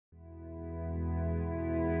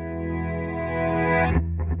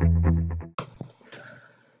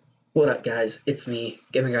What up, guys? It's me,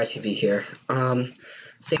 Gaming Guy TV here. Same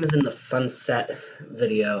as in the sunset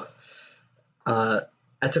video. Uh,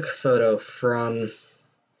 I took a photo from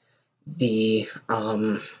the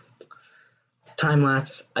time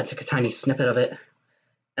lapse. I took a tiny snippet of it,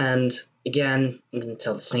 and again, I'm going to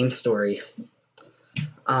tell the same story.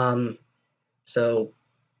 So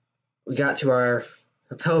we got to our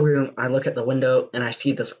hotel room. I look at the window and I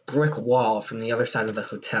see this brick wall from the other side of the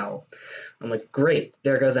hotel. I'm like, great,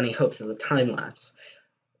 there goes any hopes of the time lapse.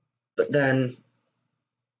 But then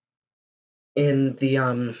in the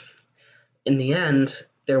end,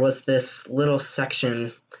 there was this little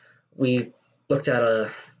section. We looked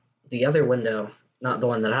at the other window, not the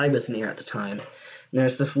one that I was near at the time. And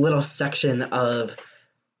there's this little section of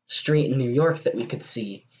street in New York that we could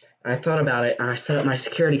see. And I thought about it, and I set up my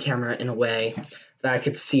security camera in a way that I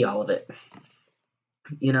could see all of it.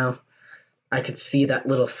 You know, I could see that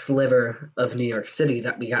little sliver of New York City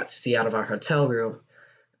that we got to see out of our hotel room.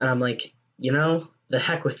 And I'm like, the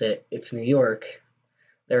heck with it. It's New York.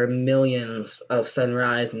 There are millions of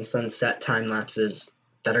sunrise and sunset time lapses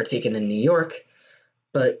that are taken in New York,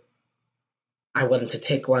 but I wanted to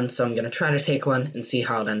take one, so I'm going to try to take one and see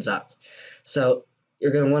how it ends up. So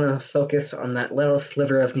you're going to want to focus on that little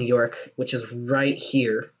sliver of New York, which is right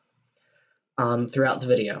here, throughout the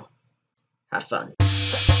video. Have fun.